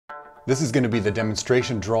This is going to be the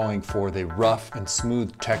demonstration drawing for the rough and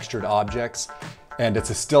smooth textured objects. And it's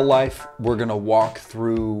a still life. We're going to walk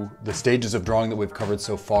through the stages of drawing that we've covered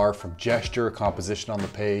so far, from gesture, composition on the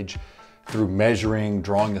page, through measuring,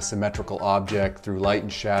 drawing a symmetrical object, through light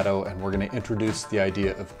and shadow, and we're going to introduce the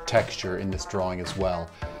idea of texture in this drawing as well.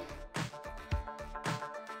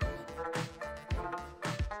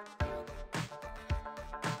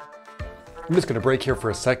 I'm just going to break here for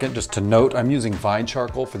a second just to note I'm using vine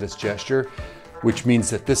charcoal for this gesture, which means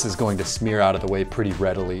that this is going to smear out of the way pretty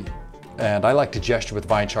readily. And I like to gesture with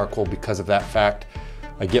vine charcoal because of that fact.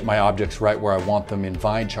 I get my objects right where I want them in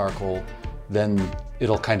vine charcoal, then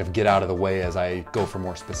it'll kind of get out of the way as I go for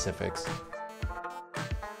more specifics.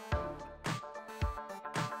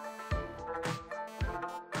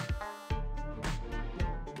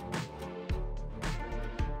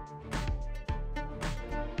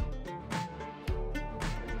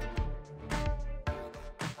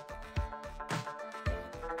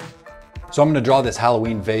 So I'm going to draw this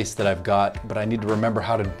Halloween vase that I've got, but I need to remember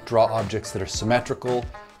how to draw objects that are symmetrical.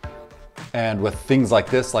 And with things like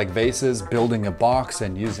this, like vases, building a box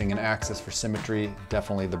and using an axis for symmetry,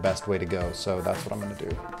 definitely the best way to go. So that's what I'm going to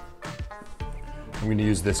do. I'm going to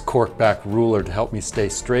use this cork back ruler to help me stay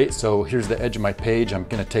straight. So here's the edge of my page. I'm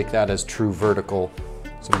going to take that as true vertical.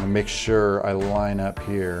 So I'm going to make sure I line up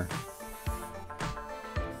here,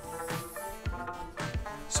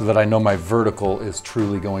 so that I know my vertical is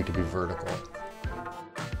truly going to be vertical.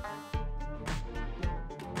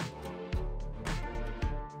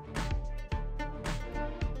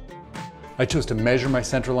 I chose to measure my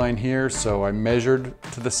center line here, so I measured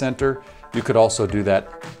to the center. You could also do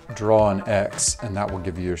that, draw an X, and that will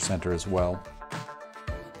give you your center as well.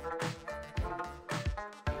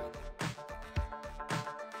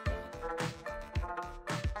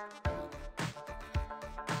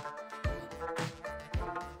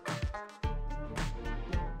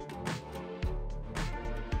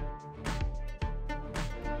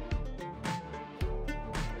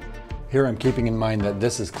 Here I'm keeping in mind that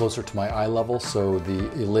this is closer to my eye level, so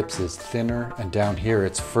the ellipse is thinner, and down here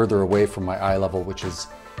it's further away from my eye level, which is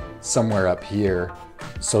somewhere up here.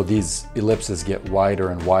 So these ellipses get wider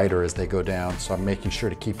and wider as they go down, so I'm making sure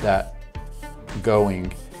to keep that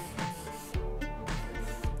going.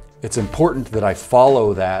 It's important that I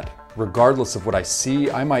follow that regardless of what I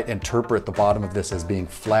see. I might interpret the bottom of this as being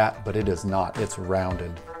flat, but it is not, it's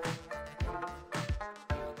rounded.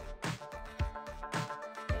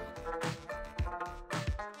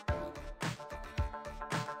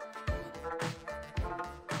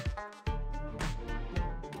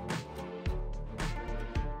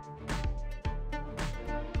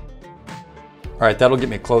 All right, that'll get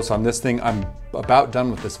me close on this thing. I'm about done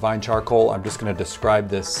with this vine charcoal. I'm just gonna describe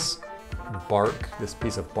this bark, this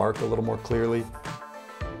piece of bark a little more clearly.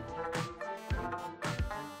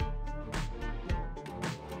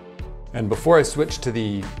 And before I switch to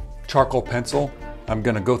the charcoal pencil, I'm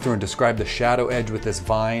gonna go through and describe the shadow edge with this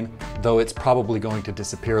vine. Though it's probably going to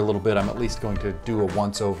disappear a little bit, I'm at least going to do a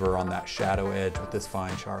once over on that shadow edge with this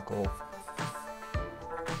vine charcoal.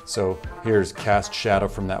 So here's cast shadow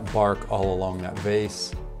from that bark all along that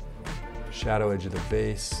vase. Shadow edge of the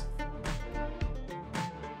vase.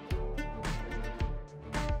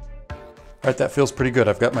 All right, that feels pretty good.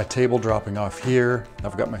 I've got my table dropping off here.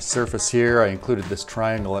 I've got my surface here. I included this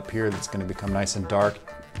triangle up here that's gonna become nice and dark,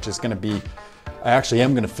 which is gonna be, I actually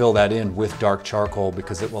am gonna fill that in with dark charcoal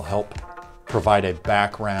because it will help provide a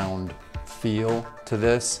background feel to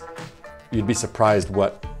this. You'd be surprised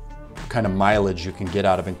what kind of mileage you can get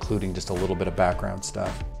out of including just a little bit of background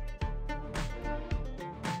stuff.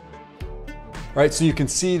 All right, so you can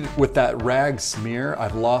see with that rag smear,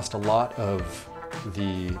 I've lost a lot of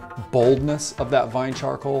the boldness of that vine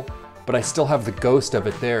charcoal, but I still have the ghost of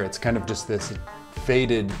it there. It's kind of just this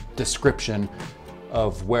faded description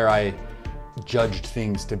of where I judged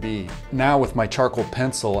things to be. Now with my charcoal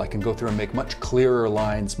pencil, I can go through and make much clearer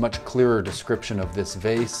lines, much clearer description of this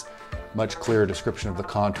vase, much clearer description of the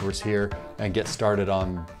contours here, and get started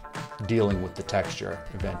on dealing with the texture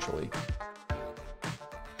eventually.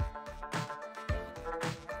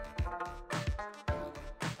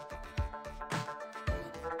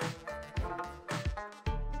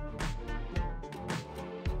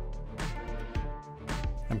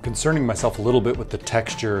 I'm concerning myself a little bit with the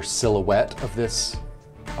texture silhouette of this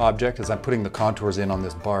object as I'm putting the contours in on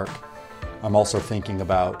this bark. I'm also thinking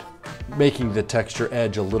about making the texture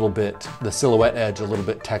edge a little bit, the silhouette edge a little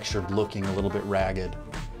bit textured looking, a little bit ragged,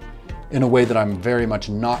 in a way that I'm very much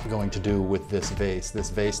not going to do with this vase. This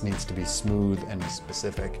vase needs to be smooth and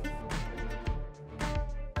specific.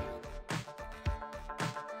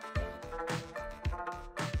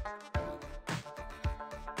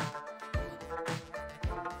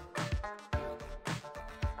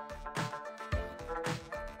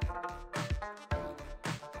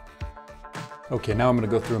 Okay, now I'm going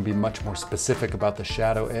to go through and be much more specific about the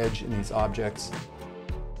shadow edge in these objects.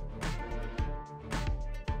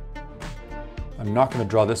 I'm not going to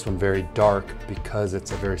draw this one very dark because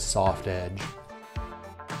it's a very soft edge.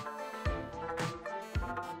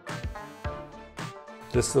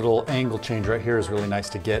 This little angle change right here is really nice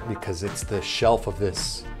to get because it's the shelf of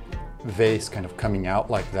this vase kind of coming out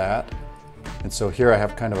like that. And so here I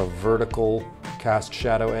have kind of a vertical cast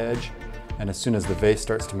shadow edge. And as soon as the vase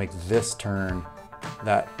starts to make this turn,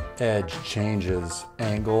 that edge changes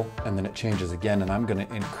angle and then it changes again. And I'm going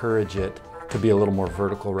to encourage it to be a little more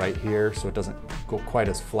vertical right here so it doesn't go quite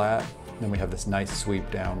as flat. And then we have this nice sweep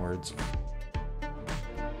downwards.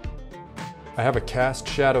 I have a cast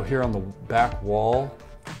shadow here on the back wall.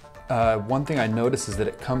 One thing I notice is that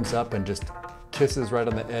it comes up and just kisses right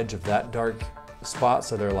on the edge of that dark spot.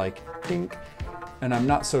 So they're like, dink. And I'm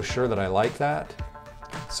not so sure that I like that.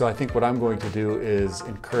 So I think what I'm going to do is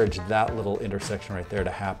encourage that little intersection right there to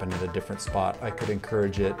happen at a different spot. I could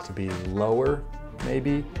encourage it to be lower,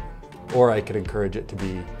 maybe, or I could encourage it to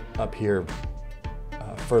be up here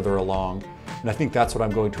further along. And I think that's what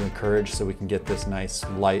I'm going to encourage so we can get this nice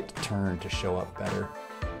light turn to show up better.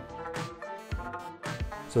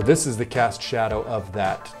 So this is the cast shadow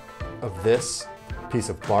of this piece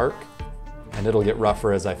of bark, and it'll get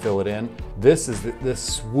rougher as I fill it in. This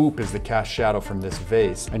swoop is the cast shadow from this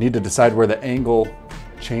vase. I need to decide where the angle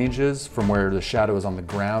changes from where the shadow is on the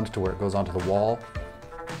ground to where it goes onto the wall.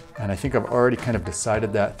 And I think I've already kind of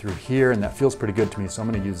decided that through here, and that feels pretty good to me. So I'm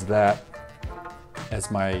going to use that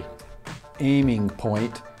as my aiming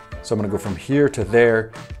point. So I'm going to go from here to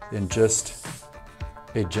there in just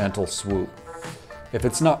a gentle swoop. If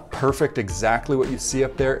it's not perfect exactly what you see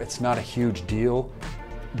up there, it's not a huge deal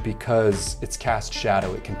because it's cast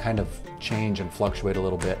shadow. It can kind of change and fluctuate a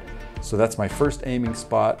little bit. So that's my first aiming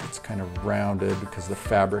spot. It's kind of rounded because the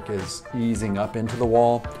fabric is easing up into the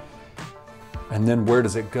wall. And then where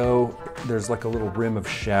does it go? There's like a little rim of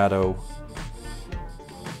shadow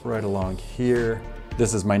right along here.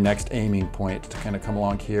 This is my next aiming point to kind of come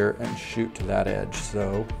along here and shoot to that edge.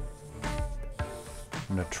 So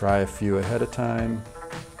I'm going to try a few ahead of time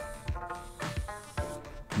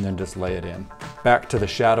and then just lay it in. Back to the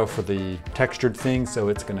shadow for the textured thing, so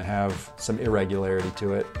it's going to have some irregularity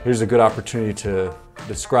to it. Here's a good opportunity to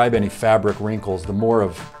describe any fabric wrinkles. The more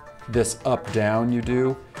of this up-down you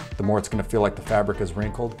do, the more it's going to feel like the fabric is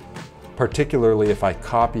wrinkled. Particularly if I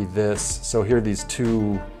copy this, so here are these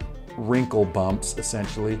two wrinkle bumps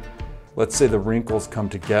essentially. Let's say the wrinkles come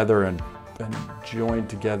together and join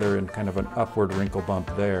together in kind of an upward wrinkle bump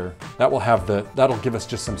there. That'll give us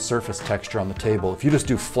just some surface texture on the table. If you just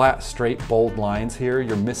do flat, straight, bold lines here,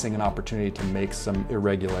 you're missing an opportunity to make some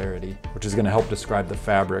irregularity, which is going to help describe the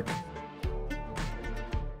fabric.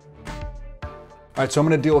 All right, so I'm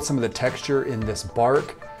going to deal with some of the texture in this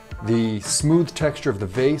bark. The smooth texture of the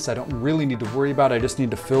vase, I don't really need to worry about. I just need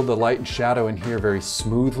to fill the light and shadow in here very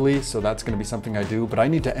smoothly, so that's going to be something I do. But I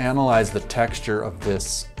need to analyze the texture of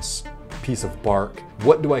this piece of bark.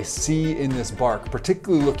 What do I see in this bark,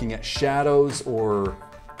 particularly looking at shadows or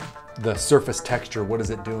the surface texture? What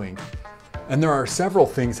is it doing? And there are several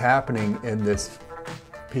things happening in this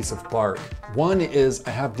piece of bark. One is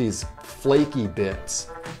I have these flaky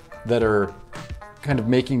bits that are kind of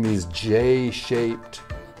making these J-shaped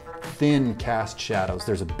thin cast shadows.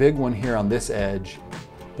 There's a big one here on this edge.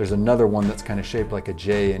 There's another one that's kind of shaped like a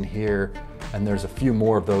J in here. And there's a few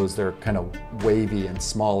more of those that are kind of wavy and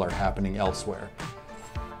smaller happening elsewhere.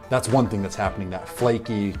 That's one thing that's happening, that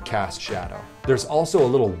flaky cast shadow. There's also a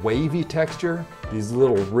little wavy texture, these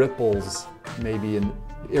little ripples, maybe in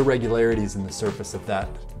irregularities in the surface of that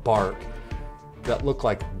bark that look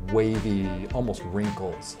like wavy, almost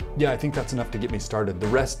wrinkles. Yeah, I think that's enough to get me started. The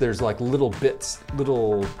rest, there's like little bits,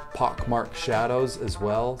 little pockmarked shadows as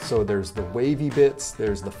well. So there's the wavy bits,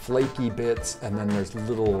 there's the flaky bits, and then there's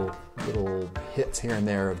little hits here and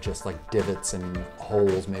there of just like divots and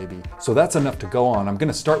holes maybe. So that's enough to go on. I'm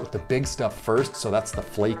gonna start with the big stuff first. So that's the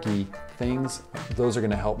flaky things. Those are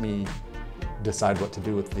gonna help me decide what to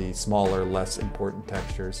do with the smaller, less important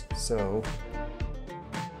textures. So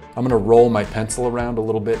I'm gonna roll my pencil around a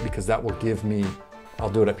little bit because that will give me, I'll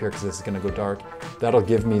do it up here because this is gonna go dark. That'll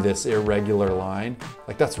give me this irregular line.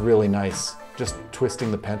 Like that's really nice. Just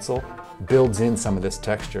twisting the pencil builds in some of this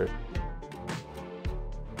texture.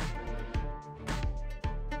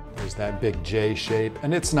 There's that big J shape,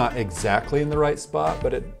 and it's not exactly in the right spot,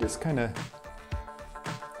 but it just kind of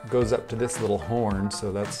goes up to this little horn,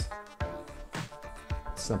 so that's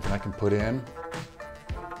something I can put in.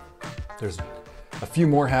 There's a few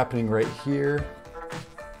more happening right here,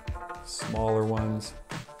 smaller ones.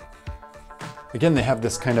 Again, they have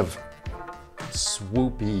this kind of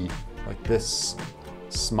swoopy, like this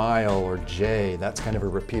smile or J. That's kind of a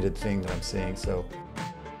repeated thing that I'm seeing. So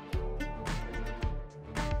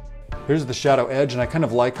here's the shadow edge, and I kind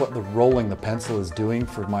of like what the rolling the pencil is doing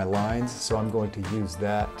for my lines, so I'm going to use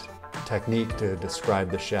that technique to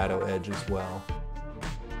describe the shadow edge as well.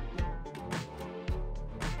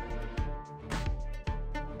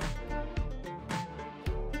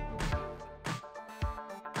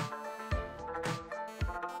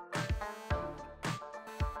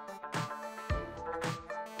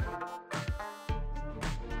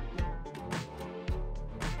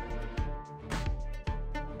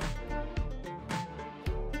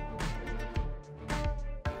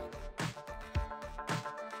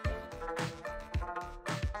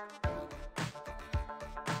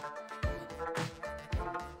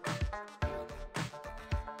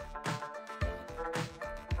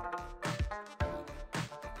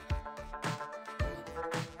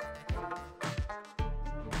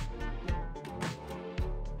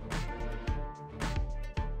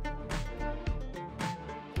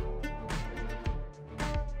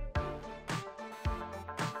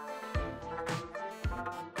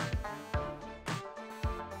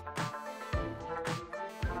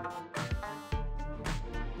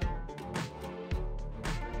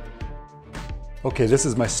 Okay, this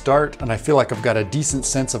is my start, and I feel like I've got a decent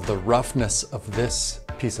sense of the roughness of this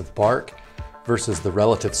piece of bark versus the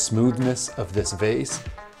relative smoothness of this vase.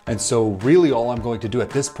 And so really all I'm going to do at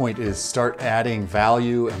this point is start adding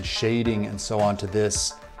value and shading and so on to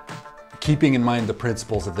this, keeping in mind the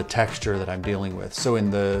principles of the texture that I'm dealing with. So in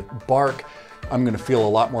the bark, I'm gonna feel a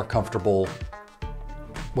lot more comfortable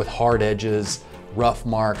with hard edges, rough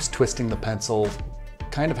marks, twisting the pencil,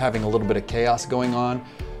 kind of having a little bit of chaos going on,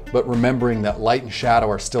 but remembering that light and shadow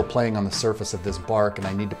are still playing on the surface of this bark, and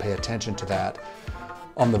I need to pay attention to that.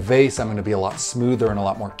 On the vase, I'm gonna be a lot smoother and a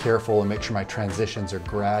lot more careful and make sure my transitions are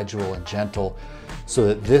gradual and gentle so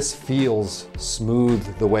that this feels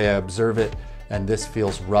smooth the way I observe it and this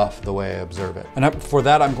feels rough the way I observe it. And for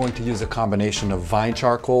that, I'm going to use a combination of vine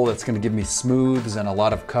charcoal that's gonna give me smooths and a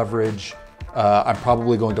lot of coverage. I'm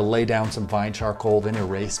probably going to lay down some vine charcoal, then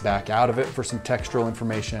erase back out of it for some textural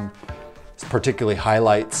information, particularly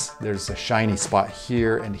highlights. There's a shiny spot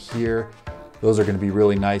here and here. Those are gonna be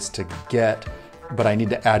really nice to get, but I need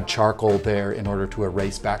to add charcoal there in order to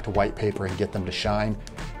erase back to white paper and get them to shine.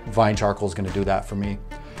 Vine charcoal is gonna do that for me.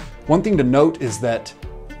 One thing to note is that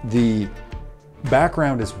the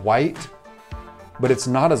background is white, but it's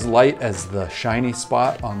not as light as the shiny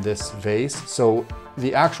spot on this vase. So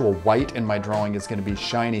the actual white in my drawing is gonna be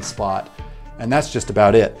shiny spot, and that's just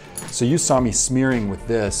about it. So you saw me smearing with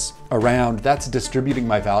this around. That's distributing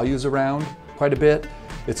my values around quite a bit.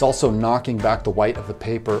 It's also knocking back the white of the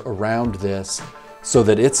paper around this so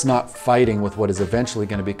that it's not fighting with what is eventually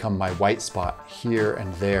going to become my white spot here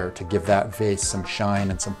and there to give that vase some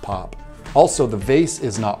shine and some pop. Also, the vase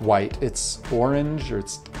is not white, it's orange, or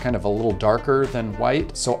it's kind of a little darker than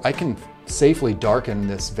white, so I can safely darken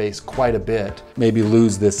this vase quite a bit, maybe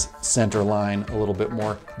lose this center line a little bit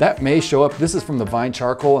more. That may show up. This is from the vine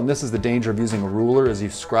charcoal, and this is the danger of using a ruler, is you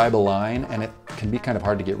scribe a line and it can be kind of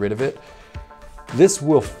hard to get rid of it. This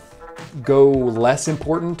will go less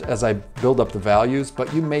important as I build up the values,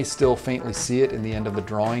 but you may still faintly see it in the end of the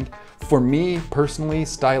drawing. For me personally,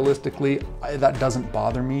 stylistically, that doesn't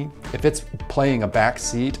bother me. If it's playing a back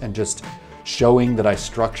seat and just showing that I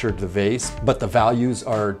structured the vase, but the values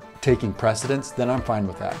are taking precedence, then I'm fine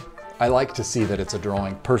with that. I like to see that it's a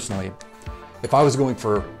drawing personally. If I was going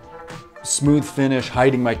for smooth finish,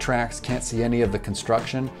 hiding my tracks, can't see any of the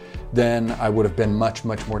construction, then I would have been much,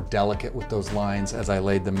 much more delicate with those lines as I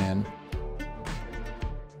laid them in.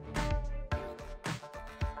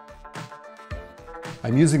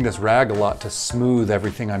 I'm using this rag a lot to smooth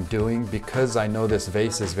everything I'm doing because I know this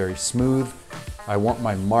vase is very smooth. I want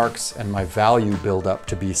my marks and my value buildup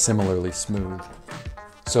to be similarly smooth.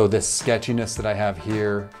 So this sketchiness that I have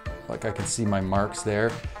here, like I can see my marks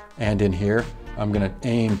there and in here, I'm gonna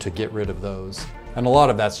aim to get rid of those. And a lot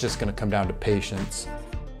of that's just gonna come down to patience.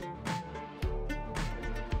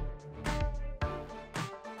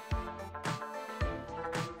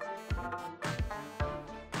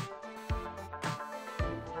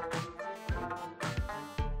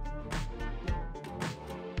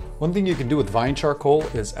 One thing you can do with vine charcoal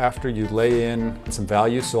is after you lay in some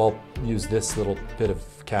value, so I'll use this little bit of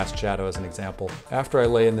cast shadow as an example. After I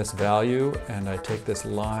lay in this value and I take this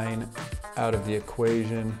line out of the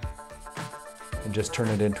equation and just turn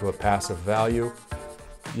it into a passive value,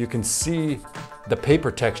 you can see the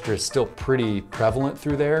paper texture is still pretty prevalent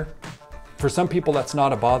through there. For some people that's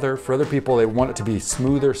not a bother. For other people, they want it to be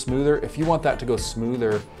smoother. If you want that to go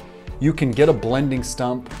smoother, You can get a blending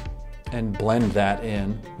stump and blend that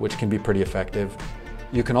in, which can be pretty effective.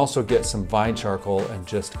 You can also get some vine charcoal and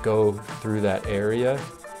just go through that area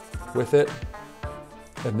with it,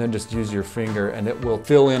 and then just use your finger and it will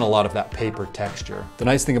fill in a lot of that paper texture. The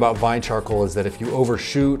nice thing about vine charcoal is that if you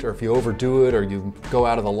overshoot or if you overdo it or you go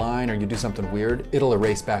out of the line or you do something weird, it'll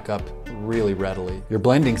erase back up really readily. Your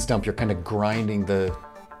blending stump, you're kind of grinding the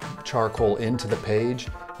charcoal into the page,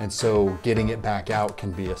 and so getting it back out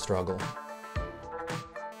can be a struggle.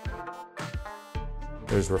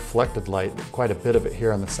 There's reflected light, quite a bit of it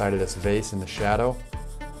here on the side of this vase in the shadow.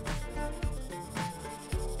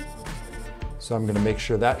 So I'm going to make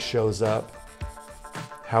sure that shows up.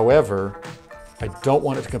 However, I don't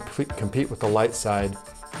want it to compete with the light side,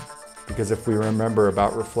 because if we remember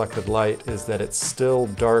about reflected light is that it's still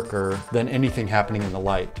darker than anything happening in the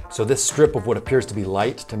light. So this strip of what appears to be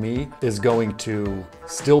light to me is going to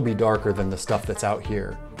still be darker than the stuff that's out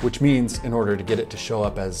here, which means in order to get it to show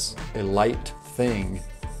up as a light thing,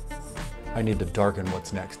 I need to darken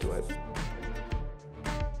what's next to it.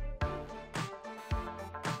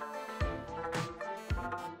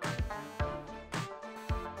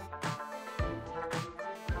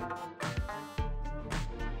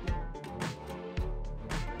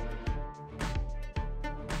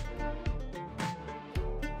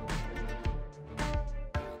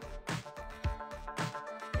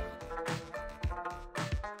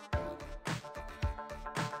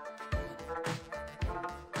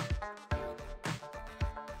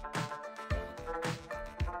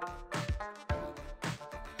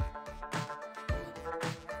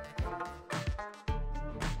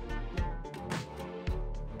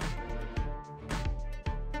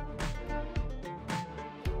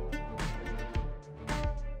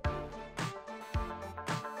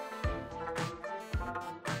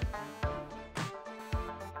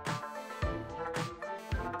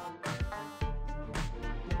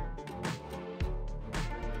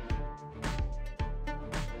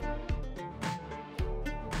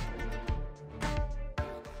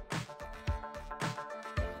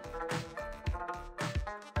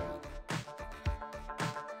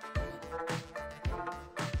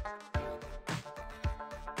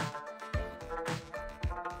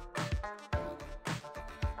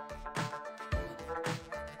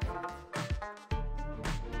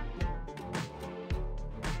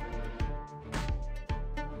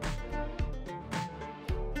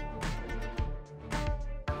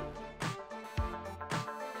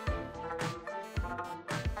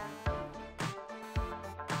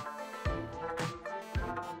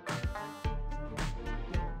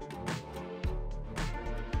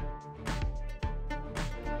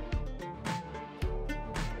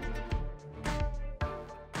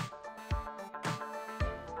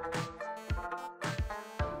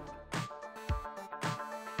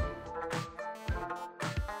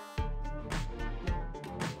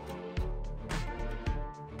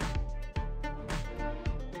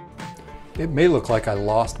 It may look like I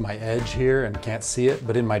lost my edge here and can't see it,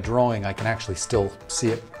 but in my drawing I can actually still see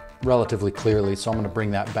it relatively clearly, so I'm going to bring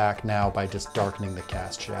that back now by just darkening the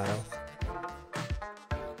cast shadow.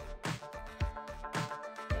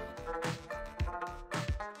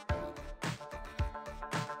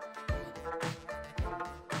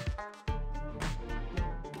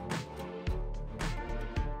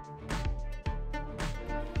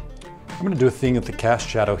 I'm going to do a thing with the cast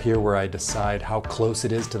shadow here where I decide how close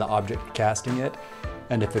it is to the object casting it.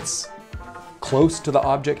 And if it's close to the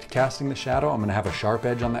object casting the shadow, I'm going to have a sharp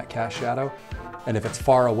edge on that cast shadow. And if it's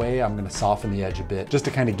far away, I'm going to soften the edge a bit, just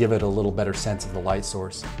to kind of give it a little better sense of the light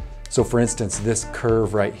source. So for instance, this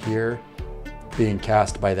curve right here being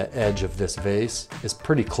cast by the edge of this vase is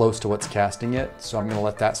pretty close to what's casting it, so I'm going to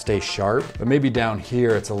let that stay sharp. But maybe down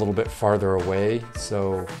here it's a little bit farther away,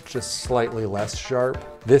 so just slightly less sharp.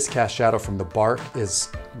 This cast shadow from the bark is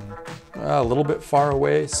a little bit far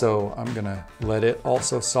away, so I'm going to let it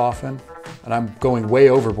also soften. And I'm going way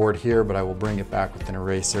overboard here, but I will bring it back with an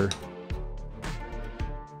eraser.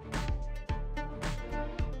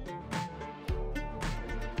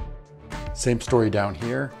 Same story down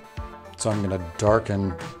here. So I'm going to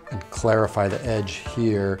darken and clarify the edge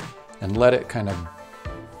here and let it kind of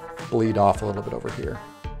bleed off a little bit over here.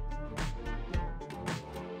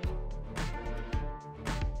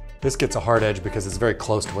 This gets a hard edge because it's very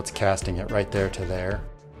close to what's casting it, right there to there.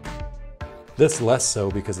 This less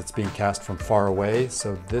so because it's being cast from far away,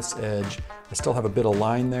 so this edge, I still have a bit of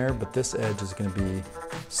line there, but this edge is going to be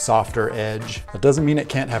softer edge. That doesn't mean it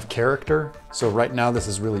can't have character, so right now this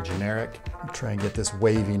is really generic. I'll try and get this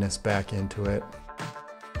waviness back into it.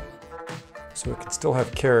 So it can still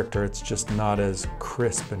have character, it's just not as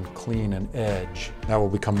crisp and clean an edge. That will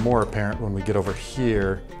become more apparent when we get over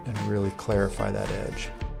here and really clarify that edge.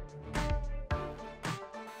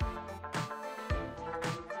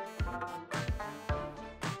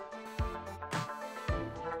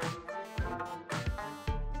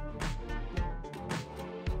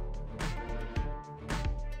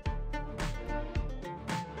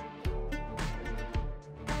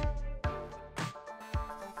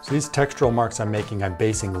 So these textural marks I'm making, I'm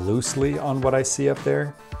basing loosely on what I see up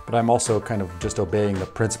there, but I'm also kind of just obeying the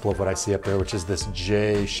principle of what I see up there, which is this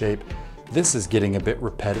J shape. This is getting a bit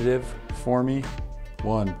repetitive for me.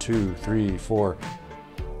 1, 2, 3, 4.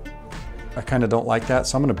 I kind of don't like that,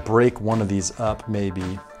 so I'm going to break one of these up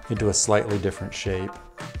maybe into a slightly different shape,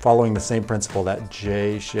 following the same principle, that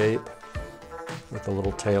J shape with the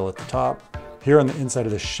little tail at the top. Here on the inside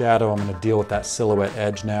of the shadow, I'm going to deal with that silhouette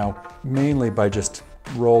edge now, mainly by just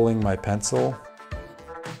rolling my pencil.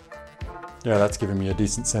 Yeah, that's giving me a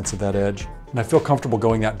decent sense of that edge. And I feel comfortable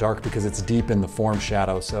going that dark because it's deep in the form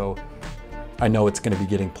shadow, so I know it's going to be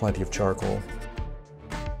getting plenty of charcoal.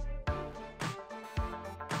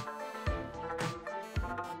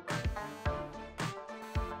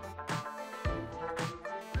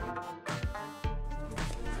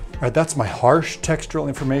 All right, that's my harsh textural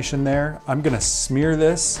information there. I'm going to smear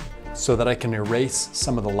this so that I can erase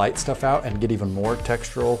some of the light stuff out and get even more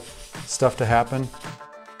textural stuff to happen.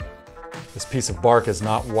 This piece of bark is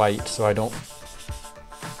not white, so it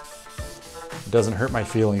doesn't hurt my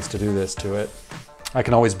feelings to do this to it. I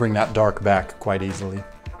can always bring that dark back quite easily.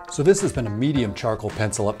 So this has been a medium charcoal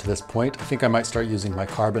pencil up to this point. I think I might start using my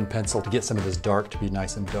carbon pencil to get some of this dark to be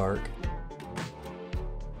nice and dark.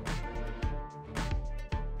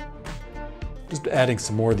 Just adding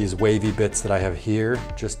some more of these wavy bits that I have here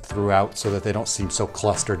just throughout so that they don't seem so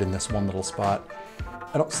clustered in this one little spot.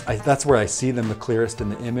 That's where I see them the clearest in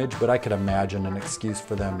the image, but I could imagine an excuse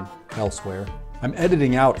for them elsewhere. I'm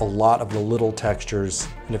editing out a lot of the little textures,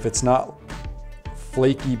 and if it's not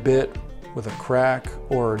flaky bit with a crack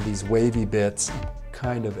or these wavy bits, I'm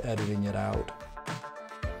kind of editing it out.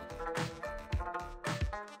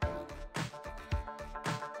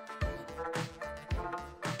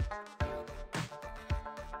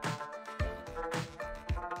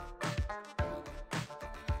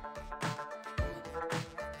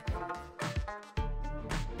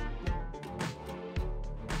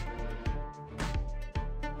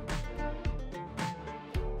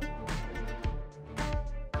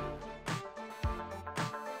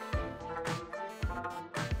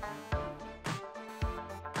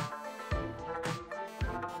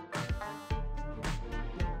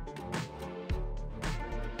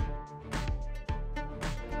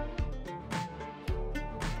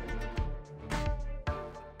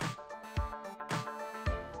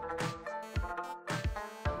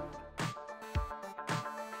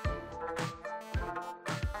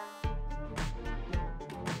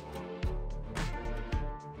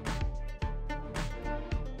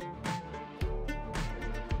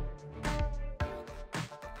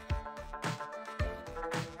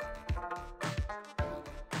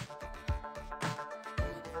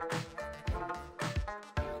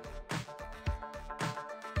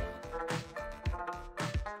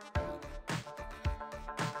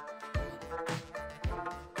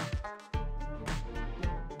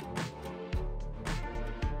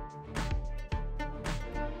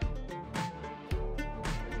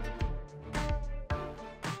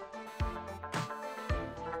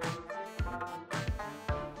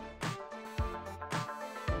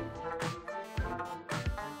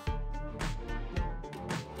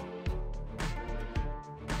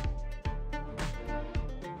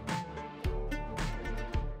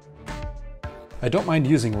 I don't mind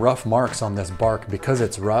using rough marks on this bark because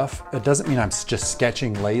it's rough. It doesn't mean I'm just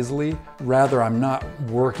sketching lazily. Rather, I'm not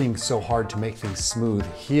working so hard to make things smooth.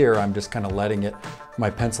 Here, I'm just kind of letting it, my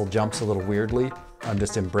pencil jumps a little weirdly. I'm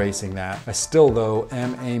just embracing that. I still, though,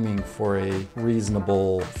 am aiming for a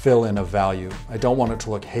reasonable fill-in of value. I don't want it to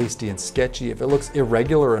look hasty and sketchy. If it looks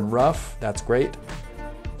irregular and rough, that's great.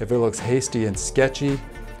 If it looks hasty and sketchy,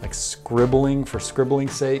 like scribbling for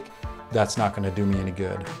scribbling's sake, that's not going to do me any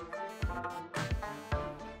good.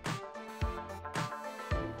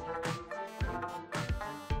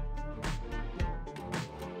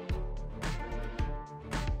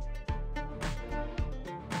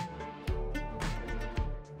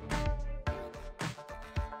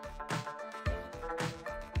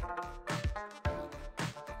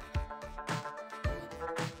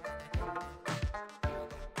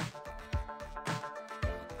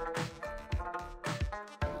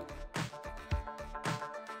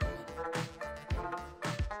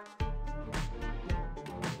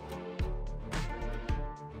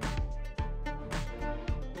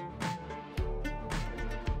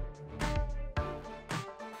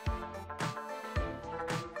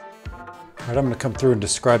 All right, I'm gonna come through and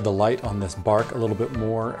describe the light on this bark a little bit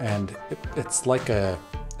more, and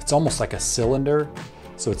it's almost like a cylinder.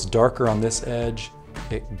 So it's darker on this edge.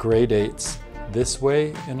 It gradates this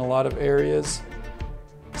way in a lot of areas.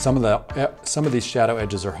 Some of these shadow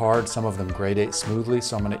edges are hard, some of them gradate smoothly,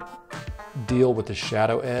 so I'm gonna deal with the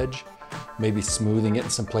shadow edge, maybe smoothing it in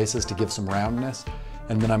some places to give some roundness,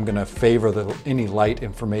 and then I'm gonna favor any light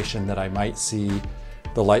information that I might see.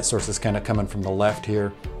 The light source is kind of coming from the left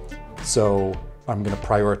here, so I'm gonna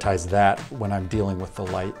prioritize that when I'm dealing with the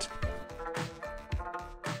light.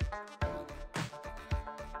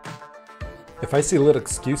 If I see little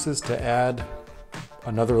excuses to add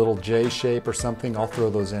another little J shape or something, I'll throw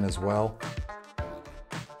those in as well.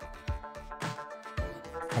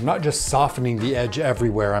 I'm not just softening the edge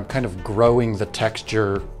everywhere, I'm kind of growing the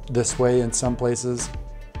texture this way in some places.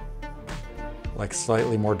 Like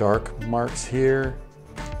slightly more dark marks here.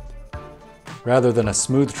 Rather than a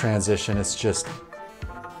smooth transition, it's just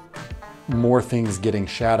more things getting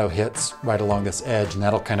shadow hits right along this edge, and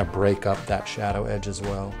that'll kind of break up that shadow edge as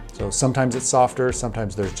well. So sometimes it's softer,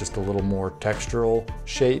 sometimes there's just a little more textural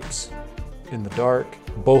shapes in the dark.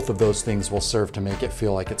 Both of those things will serve to make it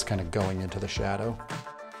feel like it's kind of going into the shadow.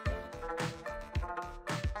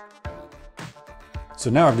 So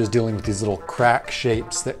now I'm just dealing with these little crack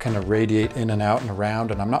shapes that kind of radiate in and out and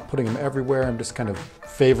around, and I'm not putting them everywhere, I'm just kind of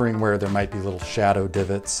favoring where there might be little shadow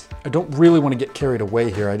divots. I don't really want to get carried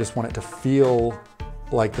away here, I just want it to feel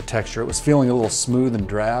like the texture. It was feeling a little smooth and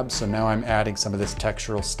drab, so now I'm adding some of this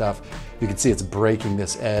textural stuff. You can see it's breaking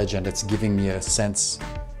this edge and it's giving me a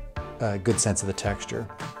good sense of the texture.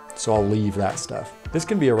 So I'll leave that stuff. This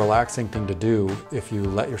can be a relaxing thing to do if you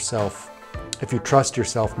trust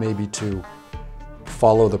yourself maybe to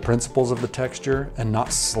follow the principles of the texture and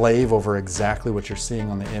not slave over exactly what you're seeing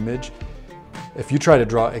on the image. If you try to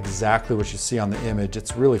draw exactly what you see on the image,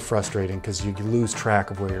 it's really frustrating because you lose track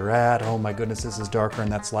of where you're at. Oh my goodness, this is darker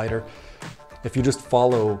and that's lighter. If you just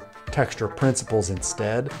follow texture principles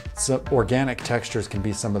instead, organic textures can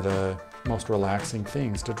be some of the most relaxing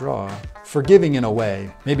things to draw. Forgiving in a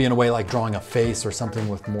way, maybe in a way like drawing a face or something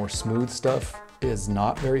with more smooth stuff is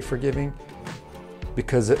not very forgiving,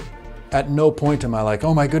 because at no point am I like,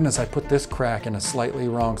 oh my goodness, I put this crack in a slightly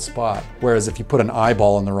wrong spot. Whereas if you put an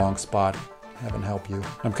eyeball in the wrong spot, heaven help you.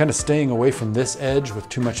 I'm kind of staying away from this edge with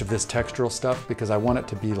too much of this textural stuff because I want it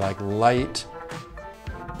to be like light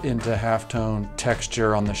into halftone,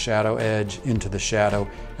 texture on the shadow edge, into the shadow,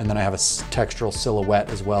 and then I have a textural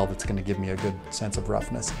silhouette as well that's going to give me a good sense of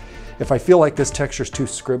roughness. If I feel like this texture is too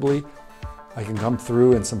scribbly, I can come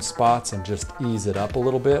through in some spots and just ease it up a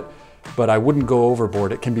little bit. But I wouldn't go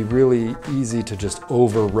overboard. It can be really easy to just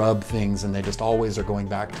over rub things and they just always are going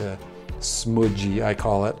back to smudgy, I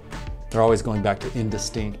call it. They're always going back to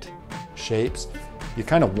indistinct shapes. You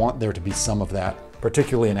kind of want there to be some of that,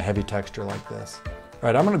 particularly in a heavy texture like this. All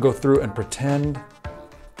right, I'm gonna go through and pretend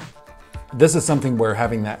this is something where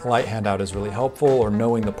having that light handout is really helpful, or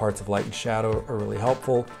knowing the parts of light and shadow are really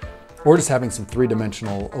helpful, or just having some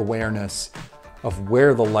three-dimensional awareness of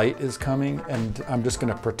where the light is coming, and I'm just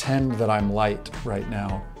gonna pretend that I'm light right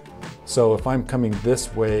now. So if I'm coming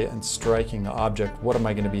this way and striking the object, what am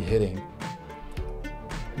I gonna be hitting?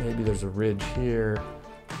 Maybe there's a ridge here.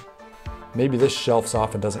 Maybe this shelf's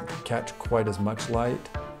off and doesn't catch quite as much light,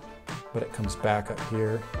 but it comes back up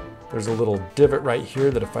here. There's a little divot right here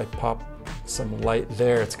that if I pop some light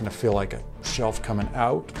there, it's gonna feel like a shelf coming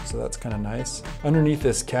out, so that's kind of nice. Underneath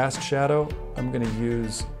this cast shadow, I'm gonna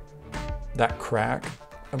use that crack.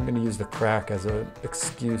 I'm going to use the crack as an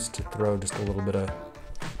excuse to throw just a little bit of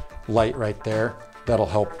light right there. That'll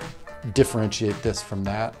help differentiate this from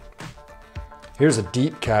that. Here's a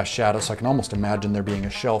deep cast shadow, so I can almost imagine there being a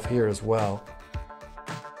shelf here as well.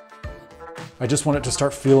 I just want it to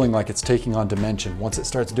start feeling like it's taking on dimension. Once it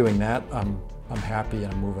starts doing that, I'm happy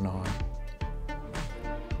and I'm moving on.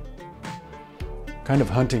 Kind of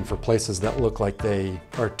hunting for places that look like they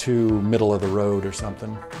are too middle of the road or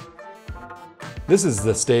something. This is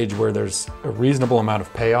the stage where there's a reasonable amount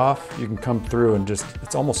of payoff. You can come through and just,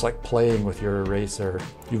 it's almost like playing with your eraser.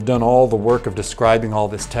 You've done all the work of describing all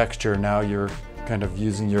this texture, now you're kind of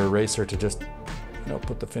using your eraser to just,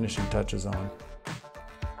 put the finishing touches on.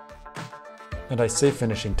 And I say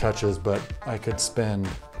finishing touches, but I could spend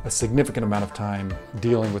a significant amount of time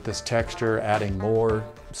dealing with this texture, adding more,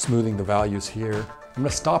 smoothing the values here. I'm gonna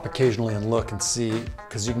stop occasionally and look and see,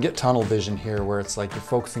 because you can get tunnel vision here where it's like you're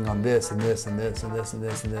focusing on this and this and this and this and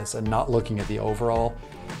this and this and not looking at the overall.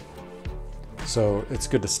 So it's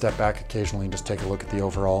good to step back occasionally and just take a look at the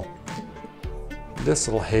overall. This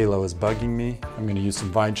little halo is bugging me. I'm gonna use some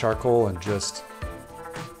vine charcoal and just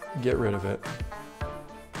get rid of it.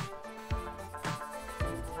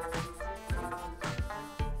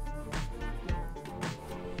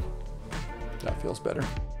 better.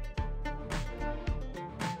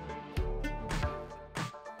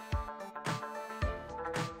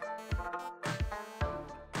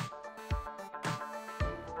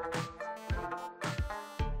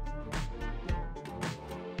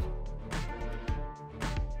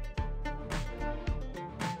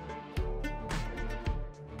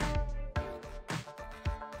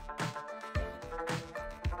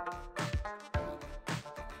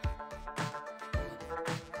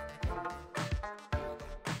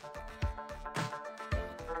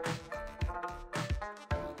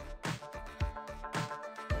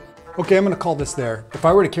 Okay, I'm gonna call this there. If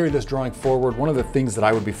I were to carry this drawing forward, one of the things that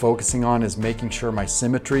I would be focusing on is making sure my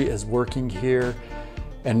symmetry is working here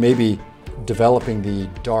and maybe developing the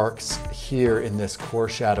darks here in this core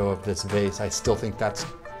shadow of this vase. I still think that's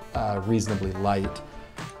reasonably light.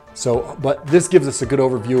 So, but this gives us a good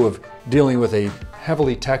overview of dealing with a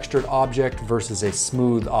heavily textured object versus a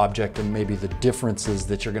smooth object and maybe the differences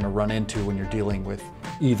that you're gonna run into when you're dealing with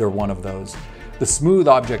either one of those. The smooth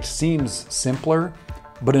object seems simpler,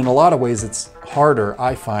 but in a lot of ways it's harder,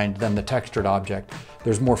 I find, than the textured object.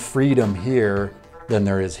 There's more freedom here than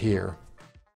there is here.